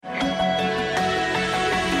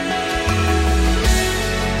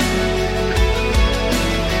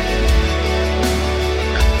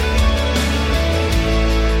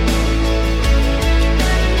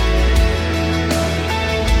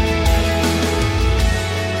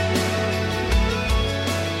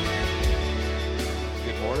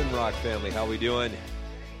Rock family. How we doing?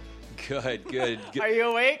 Good. Are you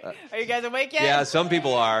awake? Are you guys awake yet? Yeah, some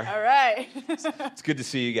people are. All right. It's good to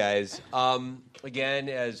see you guys. Again,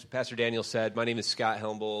 as Pastor Daniel said, my name is Scott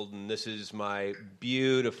Helmbold, and this is my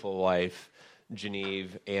beautiful wife,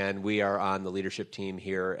 Genevieve, and we are on the leadership team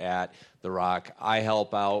here at The Rock. I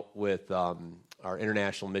help out with our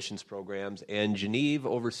international missions programs, and Genevieve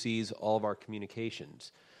oversees all of our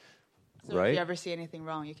communications. So right? if you ever see anything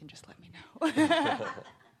wrong, you can just let me know.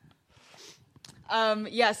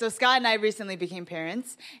 So Scott and I recently became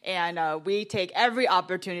parents, and we take every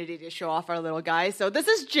opportunity to show off our little guy. So this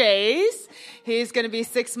is Jace. He's going to be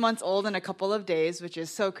 6 months old in a couple of days, which is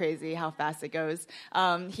so crazy how fast it goes.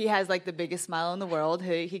 He has like the biggest smile in the world.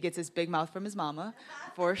 He gets his big mouth from his mama,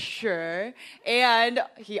 for sure. And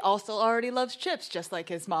he also already loves chips, just like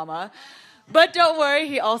his mama. But don't worry,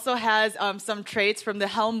 he also has some traits from the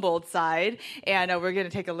Helmbold side, and we're going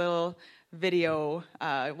to take a little video,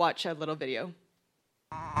 watch a little video.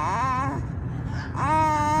 Yeah,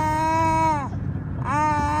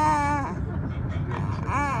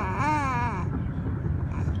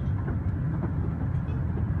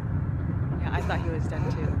 I thought he was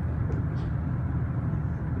done too.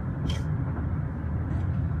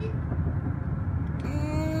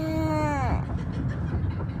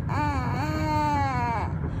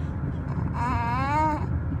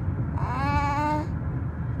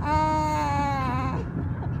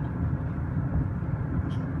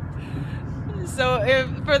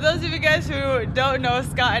 For those of you guys who don't know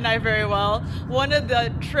Scott and I very well, one of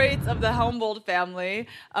the traits of the Helmbold family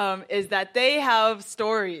is that they have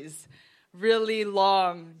stories, really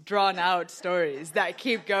long, drawn-out stories that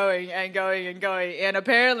keep going and going and going. And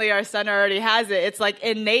apparently our son already has it. It's like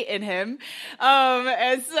innate in him.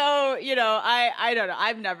 And so, I don't know.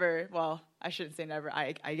 I've never, well, I shouldn't say never.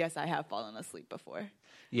 I guess I have fallen asleep before.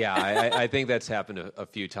 Yeah, I think that's happened a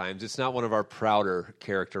few times. It's not one of our prouder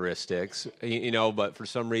characteristics, but for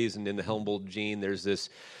some reason in the Helmbold gene, there's this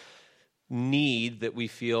need that we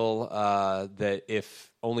feel that if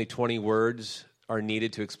only 20 words are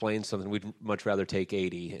needed to explain something, we'd much rather take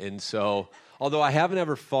 80. And so, although I haven't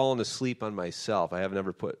ever fallen asleep on myself, I haven't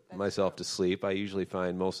ever put myself to sleep, I usually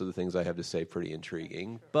find most of the things I have to say pretty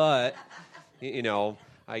intriguing. But,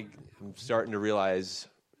 I'm starting to realize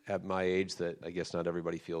at my age that I guess not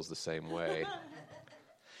everybody feels the same way.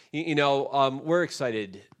 We're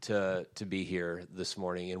excited to be here this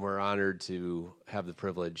morning, and we're honored to have the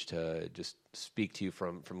privilege to just speak to you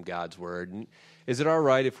from God's Word. And is it all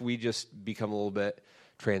right if we just become a little bit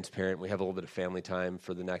transparent? We have a little bit of family time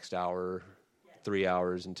for the next hour, 3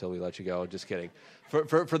 hours until we let you go. Just kidding.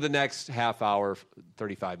 For the next half hour,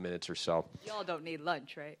 35 minutes or so. Y'all don't need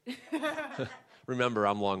lunch, right? Remember,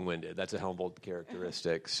 I'm long-winded. That's a Helmbold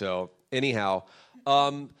characteristic. So anyhow,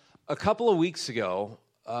 a couple of weeks ago,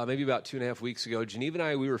 maybe about 2.5 weeks ago, Genevieve and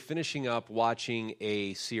I, we were finishing up watching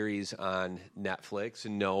a series on Netflix.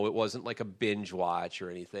 And no, it wasn't like a binge watch or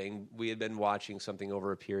anything. We had been watching something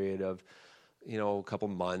over a period of, a couple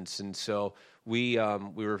months. And so we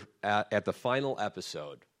were at the final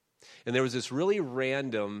episode. And there was this really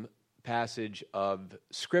random passage of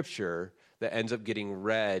Scripture that ends up getting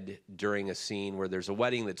read during a scene where there's a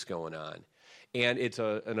wedding that's going on. And it's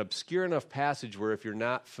an obscure enough passage where if you're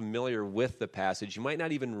not familiar with the passage, you might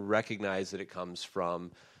not even recognize that it comes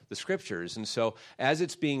from the Scriptures. And so as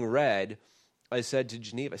it's being read, I said to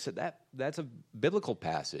Genevieve, that's a biblical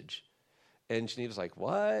passage. And Genevieve was like,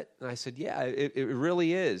 what? And I said, yeah, it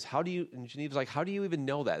really is. And Genevieve was like, how do you even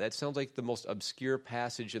know that? That sounds like the most obscure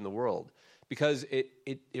passage in the world. Because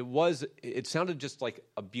it sounded just like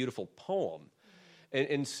a beautiful poem.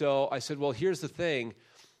 And so I said, well, here's the thing.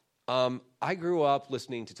 I grew up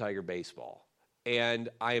listening to Tiger baseball, and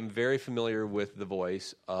I am very familiar with the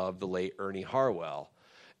voice of the late Ernie Harwell.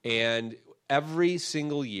 And every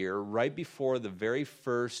single year, right before the very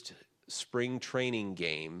first spring training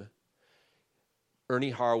game,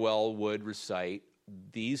 Ernie Harwell would recite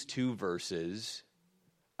these two verses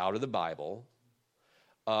out of the Bible,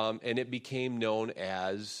 and it became known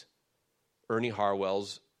as Ernie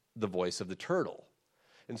Harwell's The Voice of the Turtle.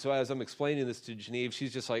 And so as I'm explaining this to Genevieve,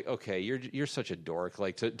 she's just like, okay, you're such a dork,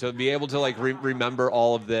 like to be able to like remember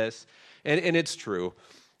all of this. And it's true.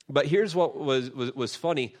 But here's what was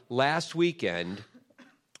funny. Last weekend,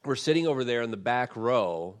 we're sitting over there in the back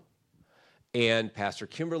row, and Pastor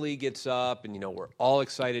Kimberly gets up, and we're all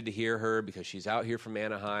excited to hear her because she's out here from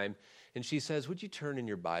Anaheim. And she says, would you turn in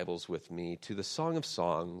your Bibles with me to the Song of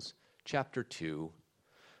Songs, chapter 2,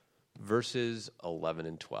 verses 11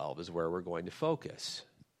 and 12 is where we're going to focus.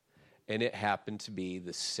 And it happened to be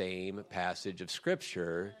the same passage of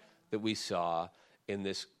Scripture that we saw in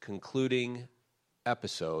this concluding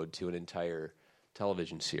episode to an entire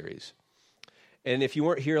television series. And if you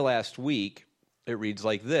weren't here last week, it reads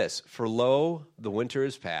like this: "For lo, the winter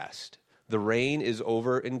is past, the rain is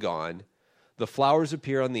over and gone, the flowers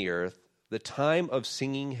appear on the earth, the time of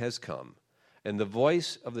singing has come, and the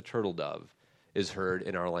voice of the turtle dove is heard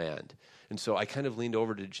in our land." And so I kind of leaned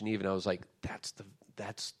over to Geneva and I was like, that's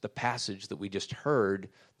the passage that we just heard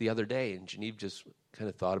the other day. And Geneva just kind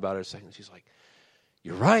of thought about it a second. She's like,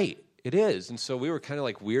 "You're right, it is." And so we were kind of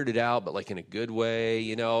like weirded out, but like in a good way,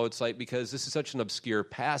 you know. It's like, because this is such an obscure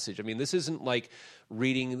passage. I mean, this isn't like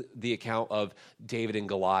reading the account of David and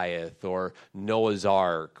Goliath or Noah's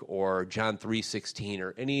Ark or John 3:16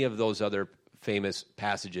 or any of those other famous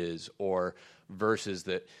passages or verses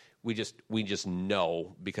that we just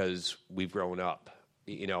know because we've grown up,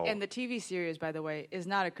 you know. And the TV series, by the way, is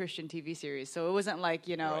not a Christian TV series. So it wasn't like,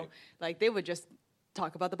 you know, Right. like they would just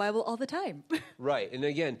talk about the Bible all the time. Right. And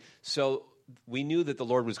again, so we knew that the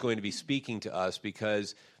Lord was going to be speaking to us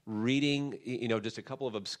because reading, you know, just a couple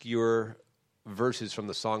of obscure verses from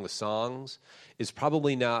the Song of Songs is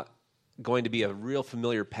probably not going to be a real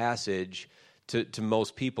familiar passage to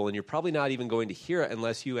most people, and you're probably not even going to hear it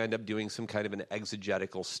unless you end up doing some kind of an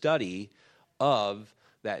exegetical study of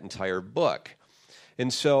that entire book.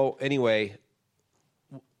 And so, anyway,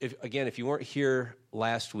 if you weren't here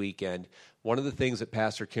last weekend, one of the things that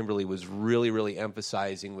Pastor Kimberly was really, really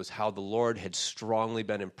emphasizing was how the Lord had strongly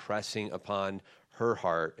been impressing upon her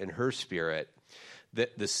heart and her spirit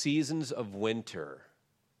that the seasons of winter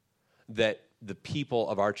that the people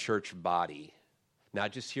of our church body,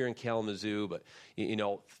 not just here in Kalamazoo, but, you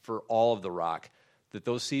know, for all of the Rock, that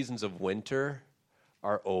those seasons of winter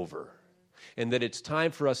are over. And that it's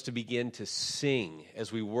time for us to begin to sing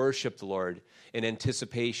as we worship the Lord in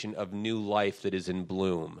anticipation of new life that is in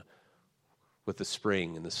bloom with the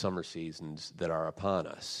spring and the summer seasons that are upon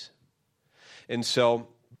us. And so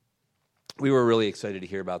we were really excited to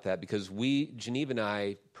hear about that because Geneva and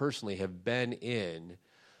I personally have been in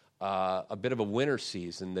a bit of a winter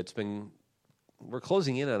season that's been, we're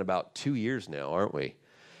closing in on about 2 years now, aren't we?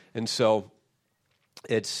 And so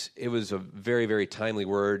it was a very, very timely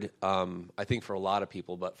word, I think for a lot of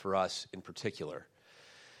people, but for us in particular.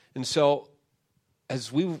 And so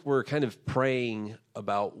as we were kind of praying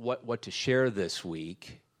about what to share this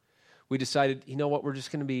week, we decided, you know what, we're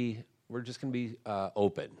just going to be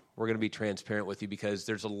open. We're going to be transparent with you because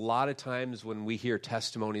there's a lot of times when we hear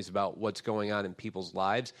testimonies about what's going on in people's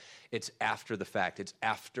lives, it's after the fact. It's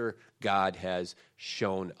after God has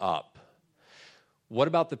shown up. What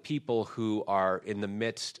about the people who are in the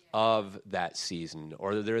midst of that season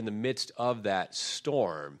or they're in the midst of that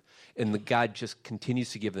storm and God just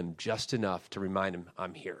continues to give them just enough to remind them,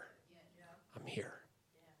 I'm here. I'm here.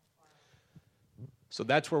 So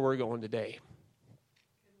that's where we're going today.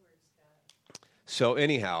 So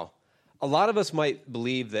anyhow, a lot of us might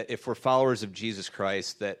believe that if we're followers of Jesus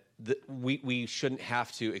Christ, that we shouldn't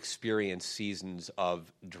have to experience seasons of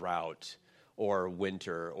drought or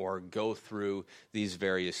winter or go through these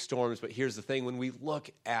various storms. But here's the thing, when we look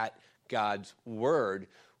at God's word,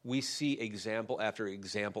 we see example after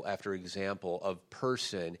example after example of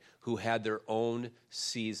person who had their own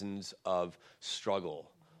seasons of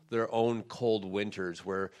struggle, their own cold winters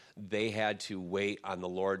where they had to wait on the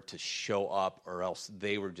Lord to show up or else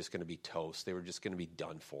they were just going to be toast. They were just going to be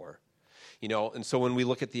done for. You know, and so when we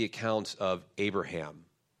look at the accounts of Abraham,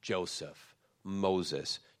 Joseph,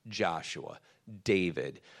 Moses, Joshua,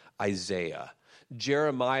 David, Isaiah,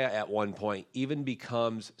 Jeremiah at one point even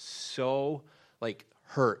becomes so like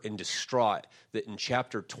hurt and distraught that in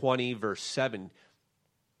chapter 20, verse 7,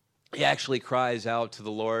 he actually cries out to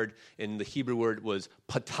the Lord, and the Hebrew word was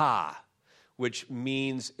patah, which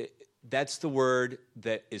means, that's the word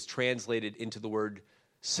that is translated into the word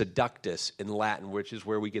seductus in Latin, which is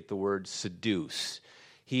where we get the word seduce.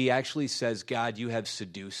 He actually says, God, you have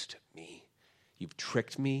seduced me. You've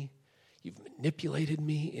tricked me. You've manipulated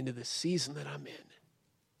me into the season that I'm in.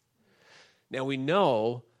 Now we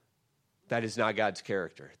know that is not God's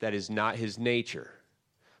character. That is not his nature.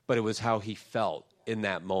 But it was how he felt in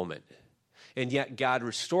that moment. And yet God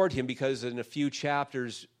restored him because in a few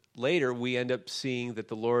chapters later, we end up seeing that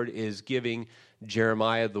the Lord is giving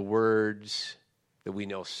Jeremiah the words that we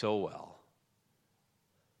know so well.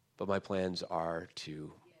 But my plans are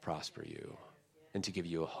to prosper you and to give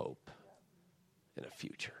you a hope and a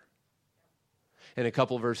future. And a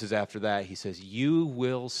couple verses after that, he says, you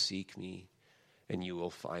will seek me and you will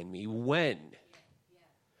find me when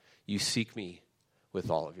you seek me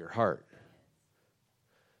with all of your heart.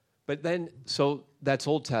 But then, so that's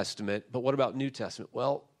Old Testament, but what about New Testament?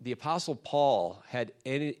 Well, the Apostle Paul had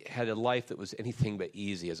a life that was anything but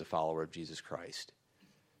easy as a follower of Jesus Christ.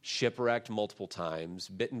 Shipwrecked multiple times,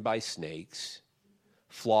 bitten by snakes,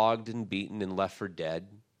 flogged and beaten and left for dead,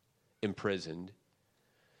 imprisoned.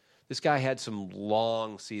 This guy had some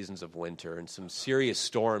long seasons of winter and some serious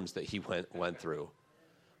storms that he went through.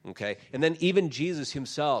 Okay? And then even Jesus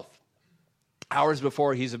himself, hours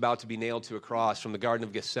before he's about to be nailed to a cross from the Garden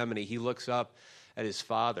of Gethsemane, he looks up at his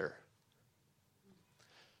Father.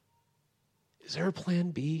 Is there a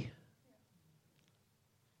plan B?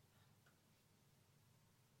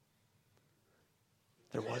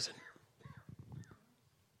 There wasn't.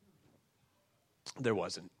 There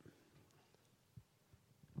wasn't.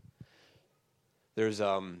 There's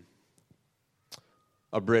a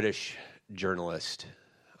British journalist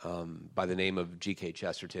by the name of G.K.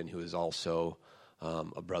 Chesterton, who is also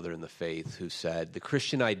a brother in the faith, who said, the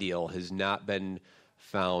Christian ideal has not been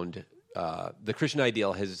found, the Christian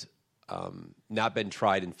ideal has not been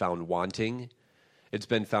tried and found wanting. It's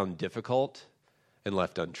been found difficult and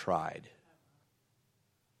left untried.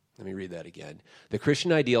 Let me read that again. The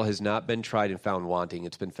Christian ideal has not been tried and found wanting.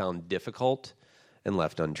 It's been found difficult and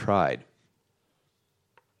left untried.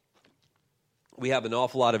 We have an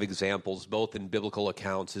awful lot of examples, both in biblical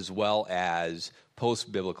accounts as well as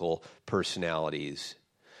post-biblical personalities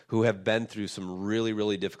who have been through some really,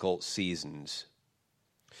 really difficult seasons.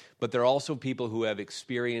 But there are also people who have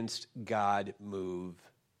experienced God move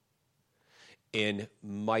in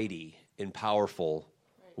mighty and powerful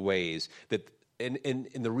ways. And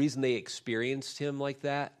the reason they experienced him like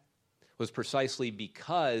that was precisely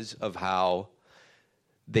because of how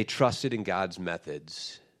they trusted in God's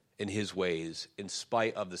methods, in his ways, in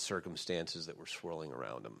spite of the circumstances that were swirling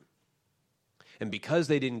around them. And because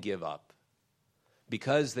they didn't give up,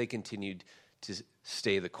 because they continued to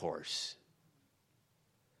stay the course,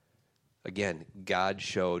 again, God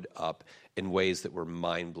showed up in ways that were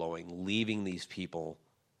mind-blowing, leaving these people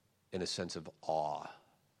in a sense of awe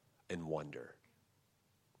and wonder.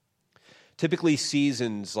 Typically,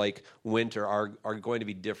 seasons like winter are going to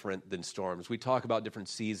be different than storms. We talk about different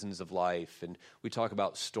seasons of life, and we talk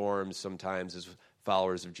about storms sometimes as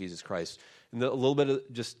followers of Jesus Christ. And a little bit of,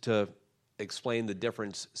 just to explain the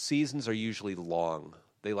difference, seasons are usually long.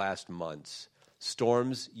 They last months.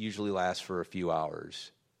 Storms usually last for a few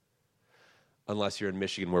hours, unless you're in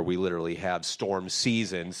Michigan, where we literally have storm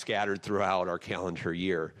seasons scattered throughout our calendar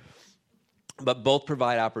year. But both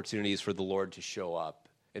provide opportunities for the Lord to show up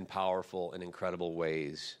in powerful and incredible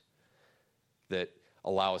ways that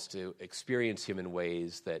allow us to experience him in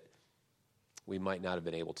ways that we might not have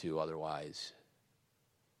been able to otherwise.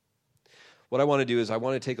 What I want to do is I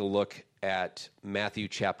want to take a look at Matthew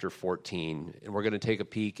chapter 14, and we're going to take a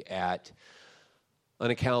peek at an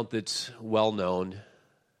account that's well known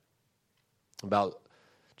about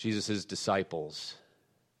Jesus' disciples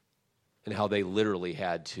and how they literally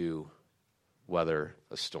had to weather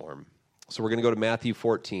a storm. So we're going to go to Matthew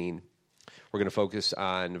 14. We're going to focus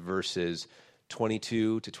on verses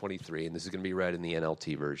 22 to 23, and this is going to be read in the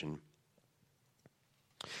NLT version.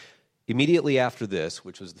 Immediately after this,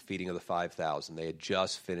 which was the feeding of the 5,000, they had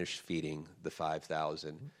just finished feeding the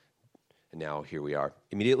 5,000, and now here we are.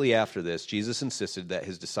 Immediately after this, Jesus insisted that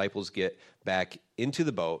his disciples get back into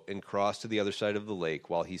the boat and cross to the other side of the lake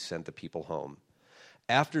while he sent the people home.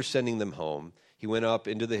 After sending them home, he went up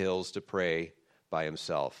into the hills to pray by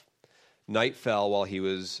himself. Night fell while he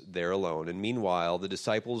was there alone, and meanwhile the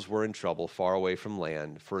disciples were in trouble far away from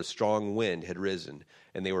land, for a strong wind had risen,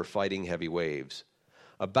 and they were fighting heavy waves.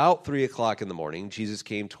 About 3 o'clock in the morning, Jesus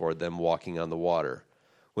came toward them walking on the water.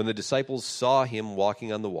 When the disciples saw him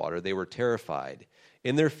walking on the water, they were terrified.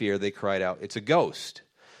 In their fear, they cried out, "It's a ghost!"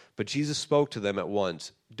 But Jesus spoke to them at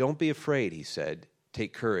once. "Don't be afraid," he said.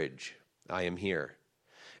 "Take courage. I am here."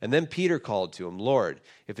 And then Peter called to him, "Lord,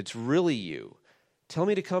 if it's really you, tell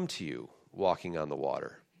me to come to you walking on the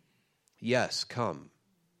water." "Yes, come,"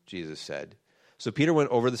 Jesus said. So Peter went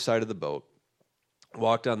over the side of the boat,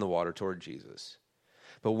 walked on the water toward Jesus.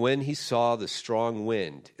 But when he saw the strong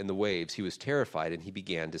wind and the waves, he was terrified and he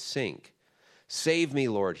began to sink. "Save me,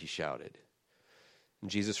 Lord," he shouted. And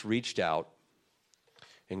Jesus reached out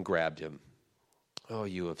and grabbed him. "Oh,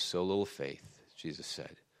 you have so little faith," Jesus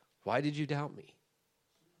said. "Why did you doubt me?"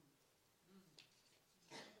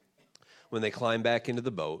 When they climbed back into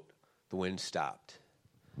the boat, the wind stopped.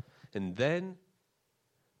 And then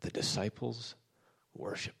the disciples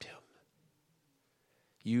worshiped him.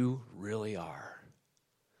 "You really are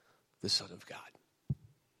the Son of God."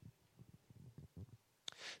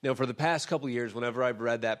 Now, for the past couple of years, whenever I've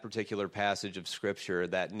read that particular passage of Scripture,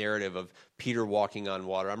 that narrative of Peter walking on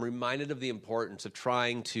water, I'm reminded of the importance of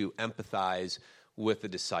trying to empathize with the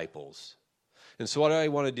disciples. And so what I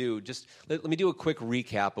want to do, just let me do a quick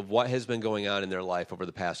recap of what has been going on in their life over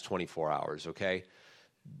the past 24 hours, okay?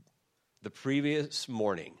 The previous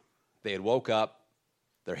morning, they had woke up,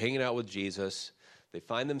 they're hanging out with Jesus, they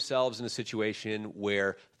find themselves in a situation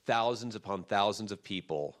where thousands upon thousands of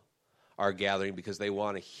people are gathering because they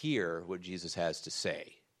want to hear what Jesus has to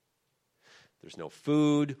say. There's no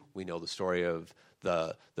food. We know the story of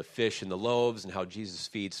the fish and the loaves and how Jesus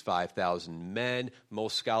feeds 5,000 men.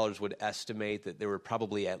 Most scholars would estimate that there were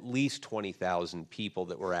probably at least 20,000 people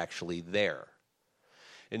that were actually there.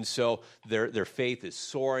 And so their faith is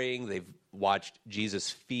soaring. They've watched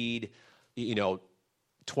Jesus feed,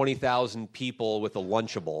 20,000 people with a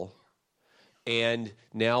Lunchable. And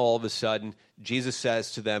now all of a sudden, Jesus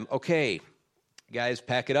says to them, okay, guys,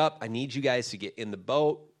 pack it up. I need you guys to get in the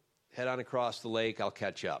boat, head on across the lake. I'll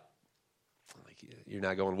catch up. Like, you're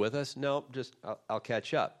not going with us? No, just I'll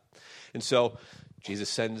catch up. And so Jesus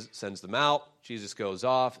sends them out. Jesus goes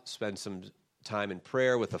off, spends some time in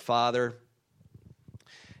prayer with the Father.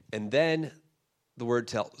 And then the word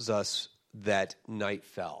tells us that night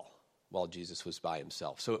fell while Jesus was by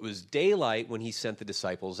himself. So it was daylight when he sent the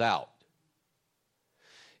disciples out.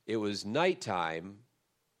 It was nighttime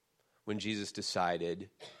when Jesus decided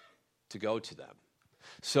to go to them.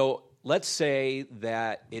 So let's say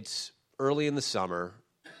that it's early in the summer.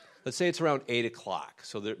 Let's say it's around 8 o'clock.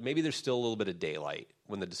 So maybe there's still a little bit of daylight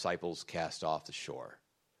when the disciples cast off the shore.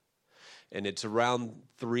 And it's around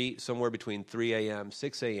somewhere between 3 a.m.,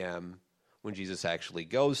 6 a.m. when Jesus actually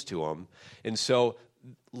goes to them. And so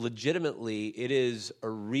legitimately, it is a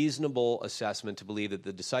reasonable assessment to believe that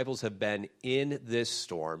the disciples have been in this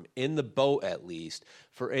storm, in the boat at least,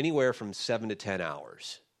 for anywhere from 7 to 10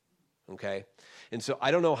 hours, okay? And so I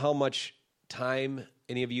don't know how much time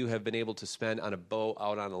any of you have been able to spend on a boat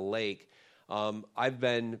out on a lake. I've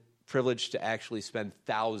been privileged to actually spend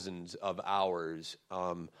thousands of hours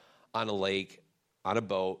on a lake, on a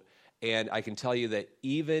boat, and I can tell you that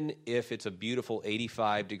even if it's a beautiful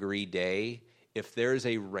 85-degree day, if there's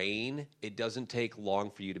a rain, it doesn't take long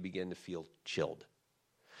for you to begin to feel chilled.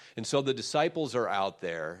 And so the disciples are out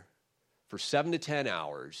there for 7 to 10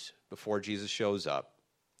 hours before Jesus shows up.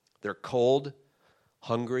 They're cold,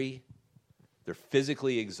 hungry, they're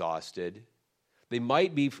physically exhausted. They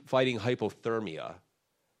might be fighting hypothermia,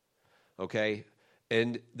 okay?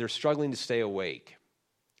 And they're struggling to stay awake.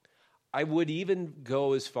 I would even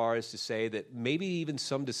go as far as to say that maybe even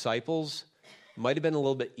some disciples might have been a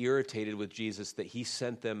little bit irritated with Jesus that he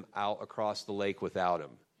sent them out across the lake without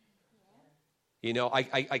him.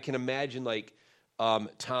 I can imagine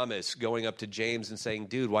Thomas going up to James and saying,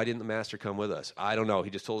 dude, why didn't the master come with us? I don't know. He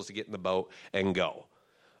just told us to get in the boat and go.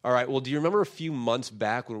 All right, well, do you remember a few months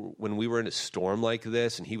back when we were in a storm like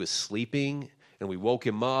this and he was sleeping and we woke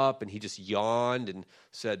him up and he just yawned and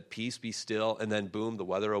said, peace, be still, and then boom, the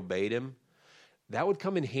weather obeyed him? That would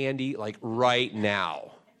come in handy right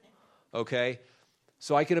now. Okay,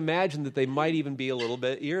 so I can imagine that they might even be a little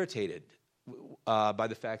bit irritated by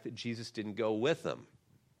the fact that Jesus didn't go with them.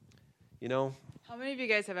 How many of you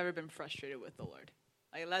guys have ever been frustrated with the Lord?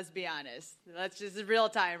 Let's be honest. That's just real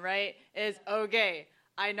time, right? It's okay.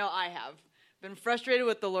 I know I have been frustrated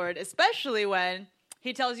with the Lord, especially when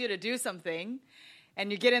he tells you to do something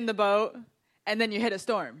and you get in the boat and then you hit a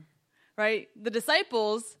storm, right? The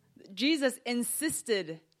disciples, Jesus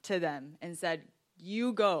insisted to them and said,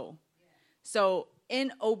 you go. So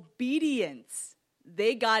in obedience,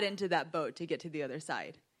 they got into that boat to get to the other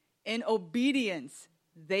side. In obedience,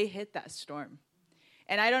 they hit that storm.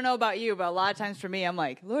 And I don't know about you, but a lot of times for me, I'm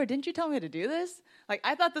like, Lord, didn't you tell me to do this?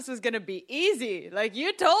 I thought this was going to be easy.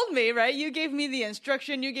 You told me, right? You gave me the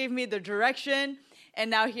instruction. You gave me the direction. And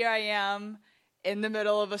now here I am in the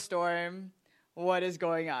middle of a storm. What is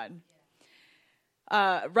going on?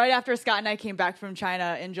 Right after Scott and I came back from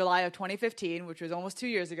China in July of 2015, which was almost 2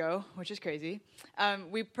 years ago, which is crazy,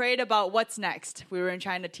 we prayed about what's next. We were in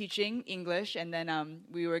China teaching English, and then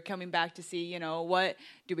we were coming back to see, what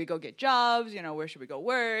do we go get jobs? Where should we go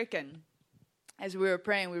work? And as we were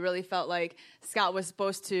praying, we really felt like Scott was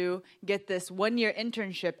supposed to get this 1-year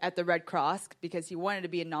internship at the Red Cross because he wanted to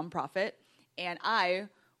be a nonprofit, and I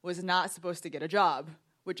was not supposed to get a job,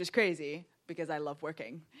 which is crazy, because I love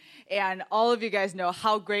working. And all of you guys know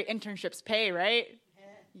how great internships pay, right?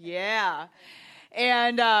 Yeah.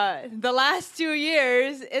 And the last 2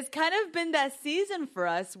 years, it's kind of been that season for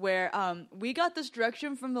us where we got this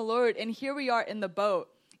direction from the Lord, and here we are in the boat,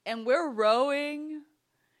 and we're rowing,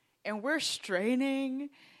 and we're straining,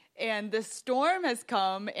 and the storm has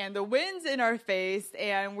come and the wind's in our face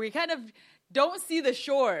and we kind of don't see the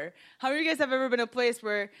shore. How many of you guys have ever been in a place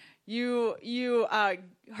where you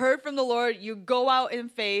heard from the Lord, you go out in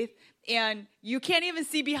faith, and you can't even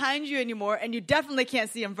see behind you anymore, and you definitely can't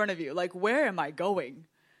see in front of you? Like, where am I going?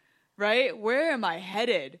 Right? Where am I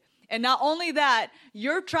headed? And not only that,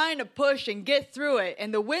 you're trying to push and get through it,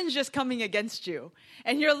 and the wind's just coming against you.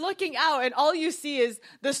 And you're looking out, and all you see is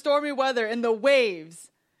the stormy weather and the waves,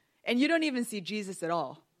 and you don't even see Jesus at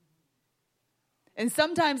all. And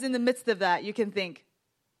sometimes in the midst of that, you can think,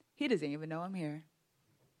 he doesn't even know I'm here.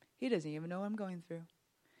 He doesn't even know what I'm going through.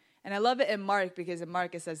 And I love it in Mark, because in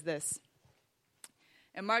Mark it says this.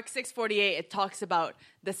 In Mark 6:48, it talks about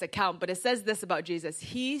this account, but it says this about Jesus.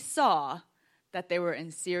 He saw that they were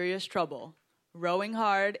in serious trouble, rowing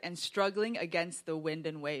hard and struggling against the wind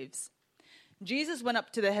and waves. Jesus went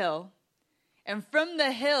up to the hill, and from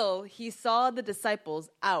the hill he saw the disciples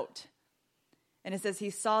out. And it says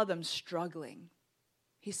he saw them struggling.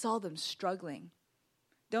 He saw them struggling.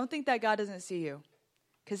 Don't think that God doesn't see you,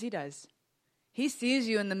 because he does. He sees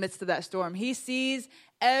you in the midst of that storm. He sees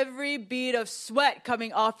every bead of sweat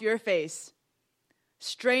coming off your face,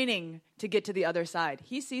 straining to get to the other side.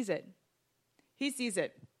 He sees it. He sees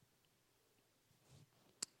it.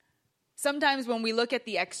 Sometimes when we look at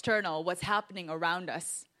the external, what's happening around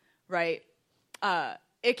us, right,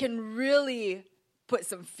 it can really put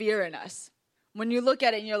some fear in us. When you look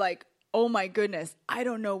at it and you're like, oh my goodness, I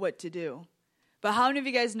don't know what to do. But how many of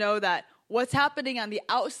you guys know that what's happening on the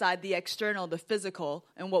outside, the external, the physical,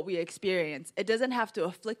 and what we experience, it doesn't have to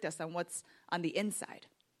afflict us on what's on the inside?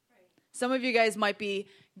 Right. Some of you guys might be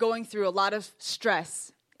going through a lot of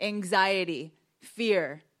stress, anxiety,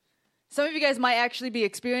 fear. Some of you guys might actually be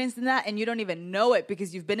experiencing that, and you don't even know it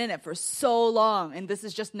because you've been in it for so long, and this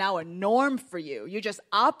is just now a norm for you. You just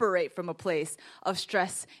operate from a place of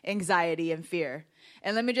stress, anxiety, and fear.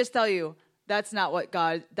 And let me just tell you, that's not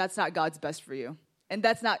God's best for you. And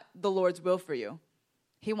that's not the Lord's will for you.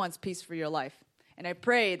 He wants peace for your life. And I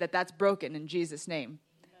pray that that's broken in Jesus' name.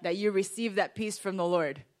 Amen. That you receive that peace from the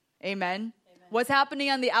Lord. Amen? Amen. What's happening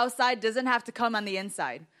on the outside doesn't have to come on the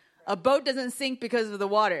inside. Right. A boat doesn't sink because of the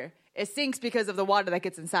water. It sinks because of the water that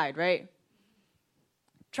gets inside, right?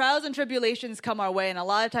 Trials and tribulations come our way, and a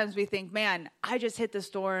lot of times we think, man, I just hit the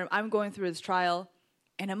storm. I'm going through this trial,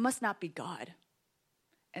 and it must not be God.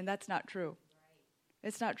 And that's not true. Right.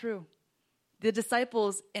 It's not true. The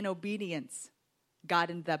disciples, in obedience, got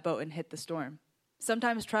into that boat and hit the storm.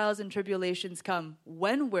 Sometimes trials and tribulations come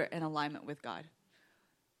when we're in alignment with God.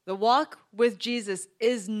 The walk with Jesus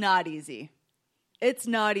is not easy. It's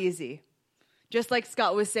not easy. Just like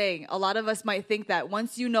Scott was saying, a lot of us might think that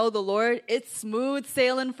once you know the Lord, it's smooth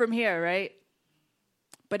sailing from here, right?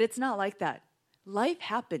 But it's not like that. Life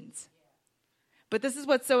happens. But this is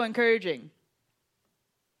what's so encouraging.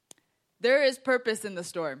 There is purpose in the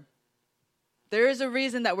storm. There is a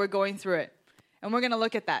reason that we're going through it. And we're going to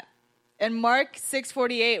look at that. In Mark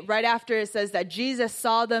 6:48, right after it says that Jesus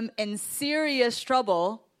saw them in serious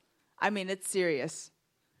trouble. I mean, it's serious,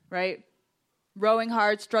 right? Rowing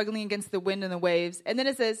hard, struggling against the wind and the waves. And then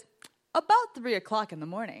it says, about 3 o'clock in the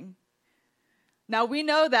morning. Now, we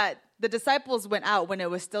know that the disciples went out when it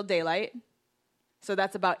was still daylight. So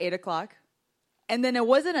that's about 8 o'clock. And then it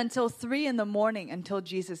wasn't until 3 in the morning until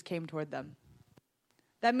Jesus came toward them.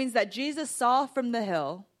 That means that Jesus saw from the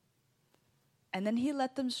hill, and then he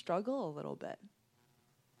let them struggle a little bit.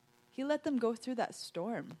 He let them go through that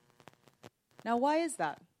storm. Now, why is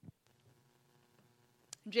that?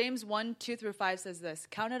 James 1:2-5 says this,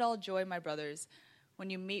 "Count it all joy, my brothers,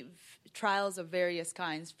 when you meet trials of various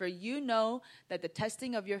kinds, for you know that the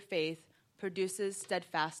testing of your faith produces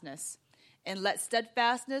steadfastness. And let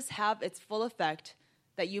steadfastness have its full effect,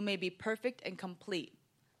 that you may be perfect and complete,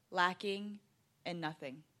 lacking in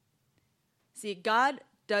nothing." See, God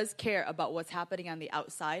does care about what's happening on the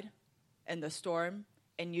outside and the storm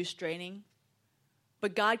and you straining,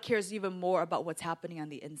 but God cares even more about what's happening on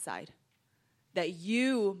the inside, that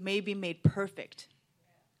you may be made perfect,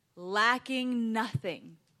 lacking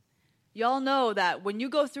nothing. Y'all know that when you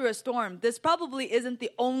go through a storm, this probably isn't the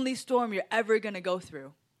only storm you're ever going to go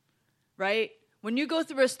through. Right? When you go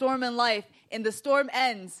through a storm in life and the storm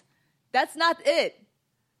ends, that's not it.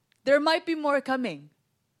 There might be more coming.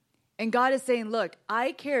 And God is saying, look,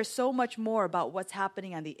 I care so much more about what's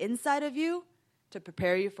happening on the inside of you to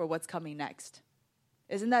prepare you for what's coming next.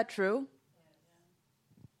 Isn't that true?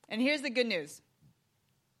 And here's the good news.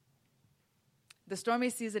 The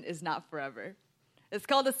stormy season is not forever. It's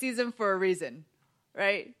called a season for a reason,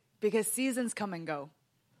 right? Because seasons come and go.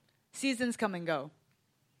 Seasons come and go.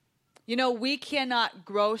 You know, we cannot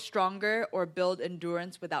grow stronger or build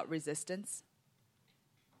endurance without resistance.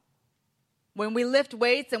 When we lift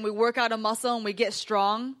weights and we work out a muscle and we get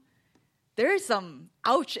strong, there's some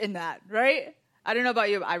ouch in that, right? I don't know about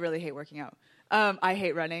you, but I really hate working out. I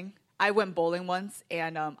hate running. I went bowling once,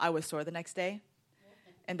 and I was sore the next day,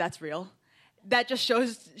 and that's real. That just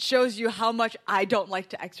shows you how much I don't like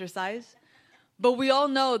to exercise. But we all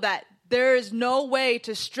know that there is no way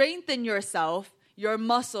to strengthen yourself, your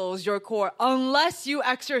muscles, your core, unless you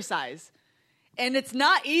exercise. And it's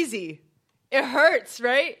not easy. It hurts,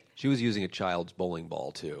 right? She was using a child's bowling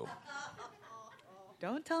ball, too.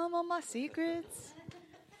 Don't tell them all my secrets.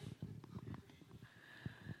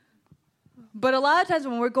 But a lot of times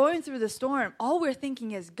when we're going through the storm, all we're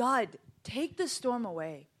thinking is, God, take the storm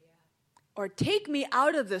away. Or take me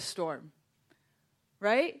out of this storm.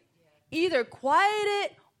 Right? Either quiet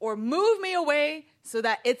it or move me away so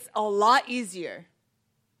that it's a lot easier.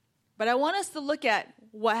 But I want us to look at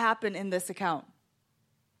what happened in this account.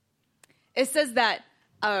 It says that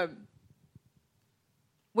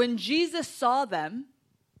when Jesus saw them,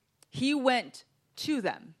 he went to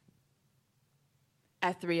them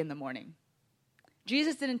at 3 a.m.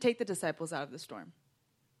 Jesus didn't take the disciples out of the storm.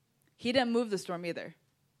 He didn't move the storm either.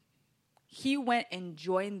 He went and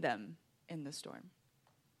joined them in the storm.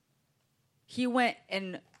 He went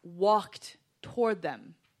and walked toward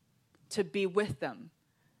them to be with them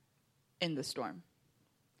in the storm.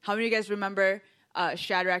 How many of you guys remember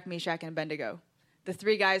Shadrach, Meshach, and Abednego? The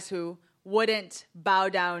 3 guys who wouldn't bow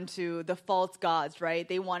down to the false gods, right?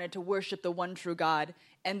 They wanted to worship the one true God.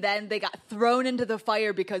 And then they got thrown into the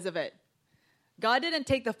fire because of it. God didn't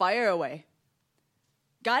take the fire away.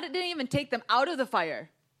 God didn't even take them out of the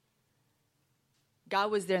fire.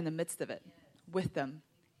 God was there in the midst of it, with them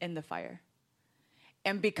in the fire.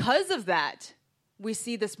 And because of that, we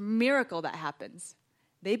see this miracle that happens.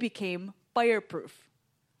 They became fireproof,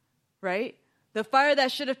 right? The fire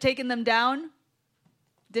that should have taken them down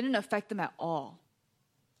didn't affect them at all.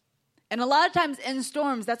 And a lot of times in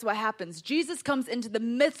storms, that's what happens. Jesus comes into the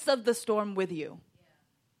midst of the storm with you.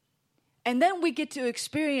 And then we get to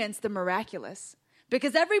experience the miraculous.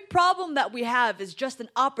 Because every problem that we have is just an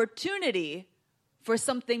opportunity for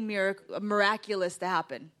something miraculous to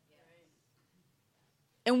happen.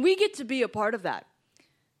 And we get to be a part of that.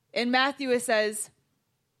 In Matthew, it says,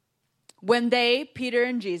 when they, Peter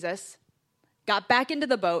and Jesus, got back into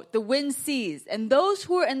the boat, the wind ceased, and those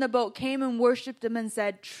who were in the boat came and worshipped him and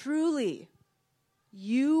said, truly,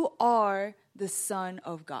 you are the Son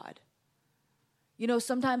of God. You know,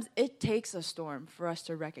 sometimes it takes a storm for us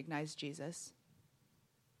to recognize Jesus.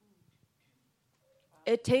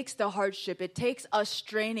 It takes the hardship. It takes us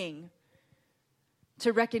straining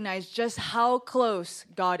to recognize just how close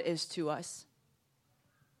God is to us.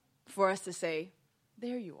 For us to say,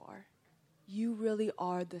 there you are. You really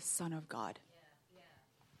are the Son of God.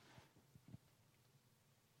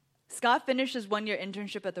 Scott finished his 1-year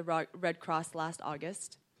internship at the Red Cross last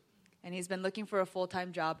August. And he's been looking for a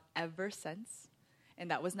full-time job ever since. And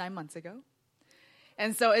that was 9 months ago.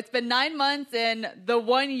 And so it's been 9 months and the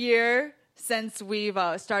 1 year since we've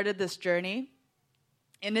started this journey.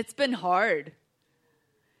 And it's been hard.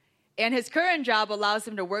 And his current job allows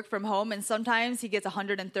him to work from home. And sometimes he gets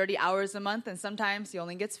 130 hours a month. And sometimes he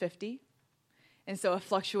only gets 50. And so it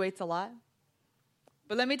fluctuates a lot.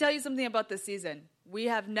 But let me tell you something about this season. We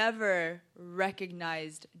have never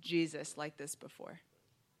recognized Jesus like this before.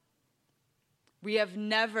 We have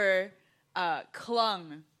never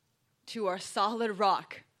clung to our solid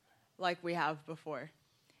rock like we have before.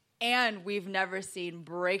 And we've never seen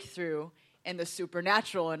breakthrough in the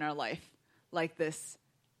supernatural in our life like this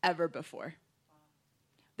ever before.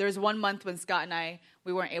 There was 1 month when Scott and I,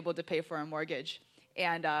 we weren't able to pay for our mortgage.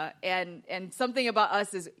 And something about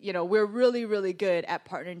us is, you know, we're really, really good at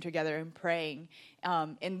partnering together and praying.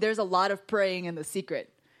 And there's a lot of praying in the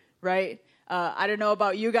secret, right? I don't know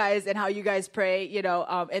about you guys and how you guys pray, you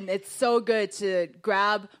know, and it's so good to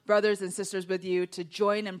grab brothers and sisters with you, to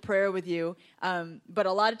join in prayer with you. But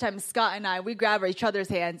a lot of times Scott and I, we grab each other's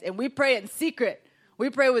hands and we pray in secret. We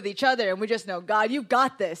pray with each other and we just know, God, you've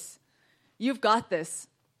got this. You've got this.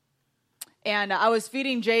 And I was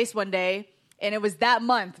feeding Jace one day, and it was that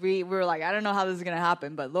month. We were like, I don't know how this is going to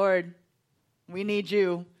happen, but Lord, we need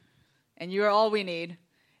you, and you are all we need.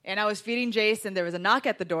 And I was feeding Jace, and there was a knock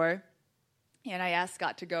at the door, and I asked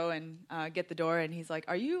Scott to go and get the door, and he's like,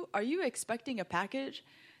 are you expecting a package?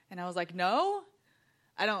 And I was like, no.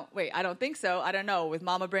 I don't think so. I don't know. With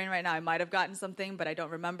mama brain right now, I might have gotten something, but I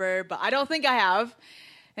don't remember. But I don't think I have.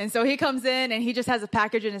 And so he comes in, and he just has a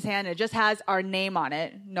package in his hand. And it just has our name on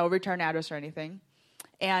it. No return address or anything.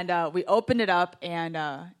 And we opened it up, and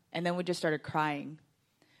And then we just started crying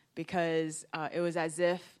because it was as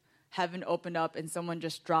if heaven opened up and someone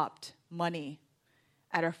just dropped money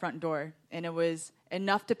at our front door. And it was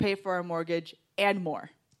enough to pay for our mortgage and more.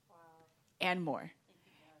 Wow. And more.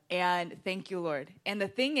 And thank you, Lord. And the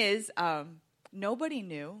thing is, nobody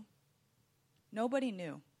knew. Nobody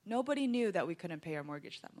knew. Nobody knew that we couldn't pay our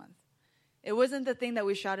mortgage that month. It wasn't the thing that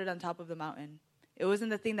we shouted on top of the mountain. It wasn't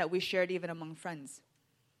the thing that we shared even among friends.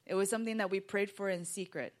 It was something that we prayed for in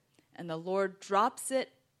secret. And the Lord drops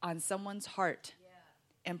it on someone's heart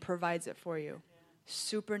and provides it for you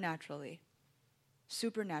supernaturally.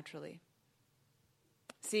 Supernaturally.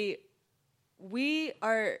 See,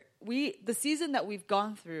 the season that we've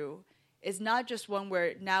gone through is not just one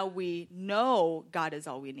where now we know God is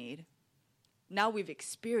all we need. Now we've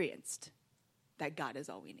experienced that God is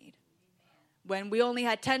all we need. When we only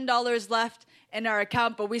had $10 left in our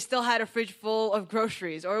account, but we still had a fridge full of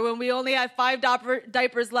groceries. Or when we only had 5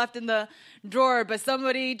 diapers left in the drawer, but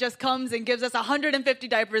somebody just comes and gives us 150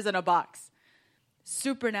 diapers in a box.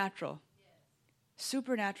 Supernatural.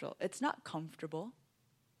 Supernatural. It's not comfortable.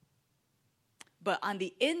 But on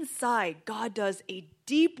the inside, God does a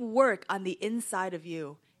deep work on the inside of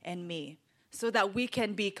you and me so that we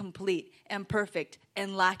can be complete and perfect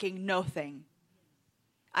and lacking nothing.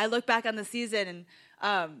 I look back on the season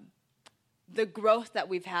and the growth that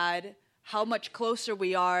we've had, how much closer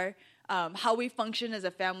we are, how we function as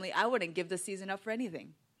a family. I wouldn't give this season up for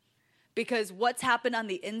anything. Because what's happened on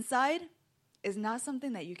the inside is not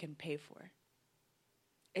something that you can pay for.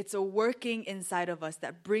 It's a working inside of us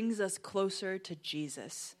that brings us closer to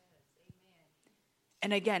Jesus.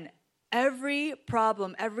 And again, every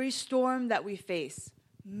problem, every storm that we face,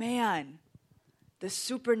 man, the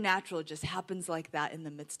supernatural just happens like that in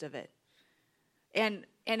the midst of it. And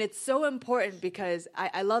it's so important because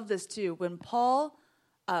I love this too. When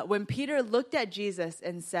Peter looked at Jesus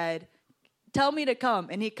and said, "Tell me to come,"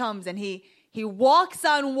 and he comes and he walks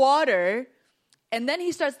on water, and then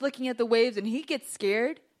he starts looking at the waves and he gets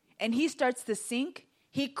scared and he starts to sink.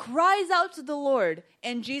 He cries out to the Lord,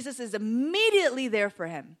 and Jesus is immediately there for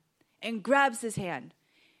him and grabs his hand.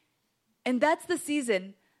 And that's the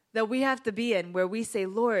season that we have to be in, where we say,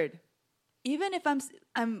 "Lord, even if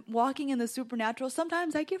I'm walking in the supernatural,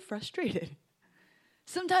 sometimes I get frustrated.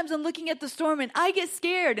 Sometimes I'm looking at the storm and I get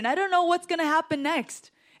scared and I don't know what's going to happen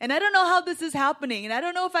next. And I don't know how this is happening and I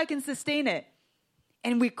don't know if I can sustain it."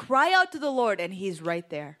 And we cry out to the Lord and he's right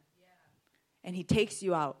there. And he takes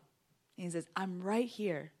you out. And he says, "I'm right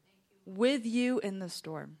here with you in the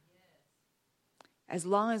storm." As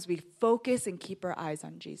long as we focus and keep our eyes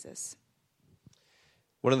on Jesus.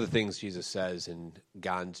 One of the things Jesus says in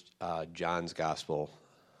John's Gospel,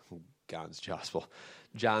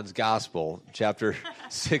 chapter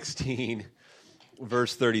 16,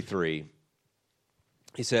 verse 33,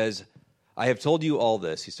 he says, "I have told you all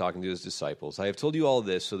this," he's talking to his disciples, "I have told you all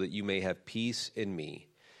this so that you may have peace in me.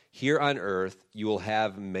 Here on earth you will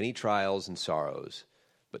have many trials and sorrows,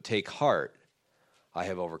 but take heart, I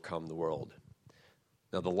have overcome the world."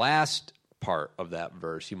 Now, the last part of that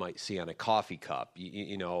verse you might see on a coffee cup,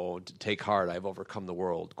 "Take heart, I've overcome the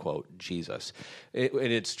world," quote, Jesus. And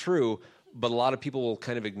it's true, but a lot of people will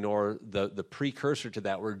kind of ignore the precursor to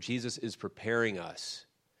that, where Jesus is preparing us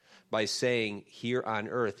by saying, here on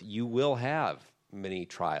earth you will have many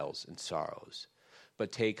trials and sorrows,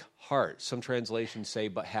 but take heart. Some translations say,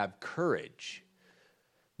 but have courage,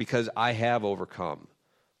 because I have overcome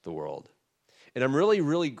the world. And I'm really,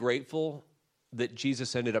 really grateful that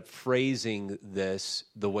Jesus ended up phrasing this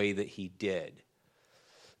the way that he did.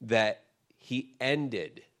 That he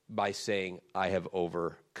ended by saying, "I have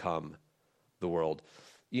overcome the world."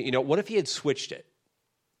 What if he had switched it?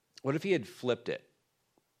 What if he had flipped it?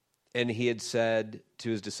 And he had said to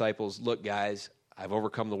his disciples, "Look, guys, I've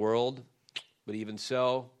overcome the world, but even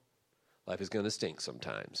so, life is going to stink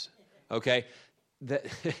sometimes." Okay? That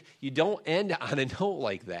you don't end on a note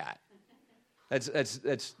like that.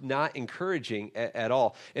 That's not encouraging at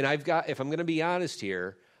all. And if I'm going to be honest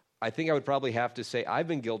here, I think I would probably have to say I've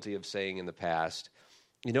been guilty of saying in the past,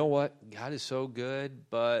 "You know what? God is so good,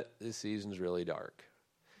 but this season's really dark."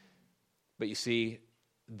 But you see,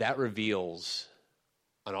 that reveals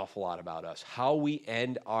an awful lot about us. How we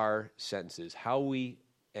end our sentences, how we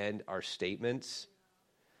end our statements,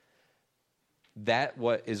 that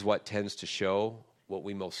is what tends to show what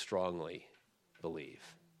we most strongly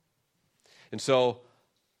believe. And so,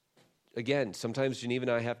 again, sometimes Geneva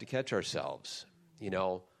and I have to catch ourselves.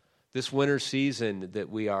 This winter season that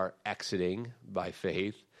we are exiting by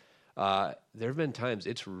faith, there have been times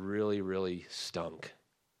it's really, really stunk.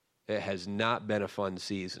 It has not been a fun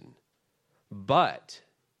season. But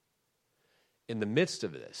in the midst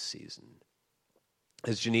of this season,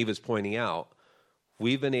 as Geneva's pointing out,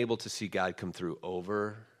 we've been able to see God come through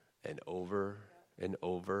over and over and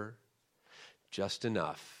over, just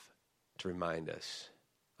enough to remind us,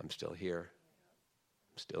 I'm still here.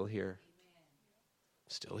 I'm still here. I'm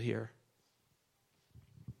still here.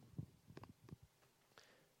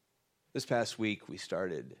 This past week we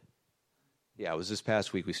started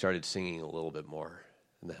singing a little bit more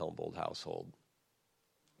in the Helmbold household,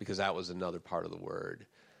 because that was another part of the word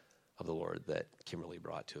of the Lord that Kimberly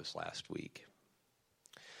brought to us last week.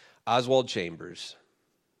 Oswald Chambers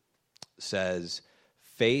says,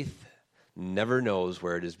 faith never knows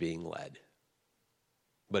where it is being led,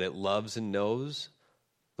 but it loves and knows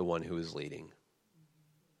the one who is leading.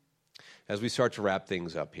 As we start to wrap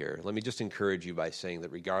things up here, let me just encourage you by saying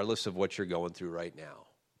that regardless of what you're going through right now,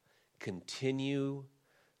 continue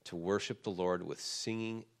to worship the Lord with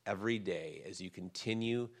singing every day as you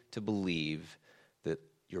continue to believe that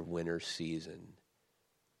your winter season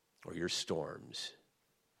or your storms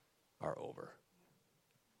are over.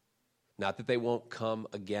 Not that they won't come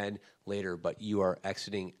again later, but you are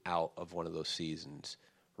exiting out of one of those seasons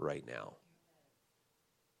right now.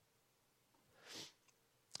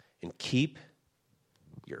 And keep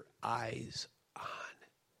your eyes on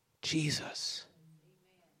Jesus,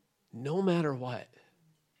 no matter what.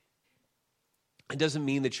 It doesn't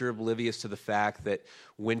mean that you're oblivious to the fact that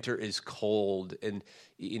winter is cold and,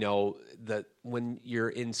 that when you're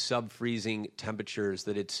in sub-freezing temperatures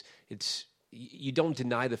that it's you don't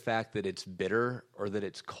deny the fact that it's bitter or that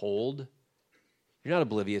it's cold. You're not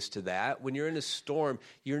oblivious to that. When you're in a storm,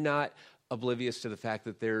 you're not oblivious to the fact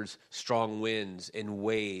that there's strong winds and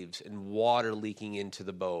waves and water leaking into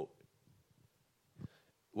the boat.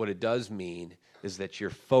 What it does mean is that your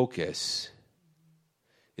focus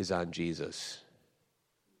is on Jesus.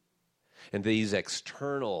 And these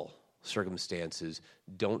external circumstances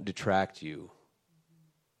don't detract you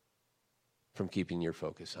from keeping your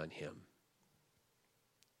focus on Him.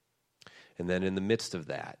 And then in the midst of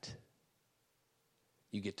that,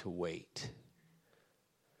 you get to wait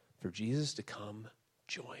for Jesus to come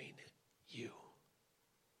join you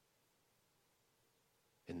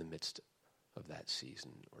in the midst of that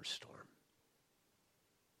season or storm.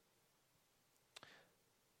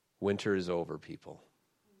 Winter is over, people.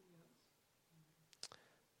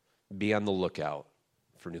 Be on the lookout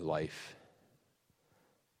for new life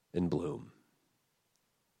and bloom,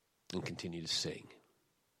 and continue to sing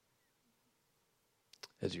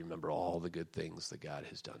as you remember all the good things that God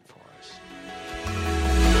has done for us.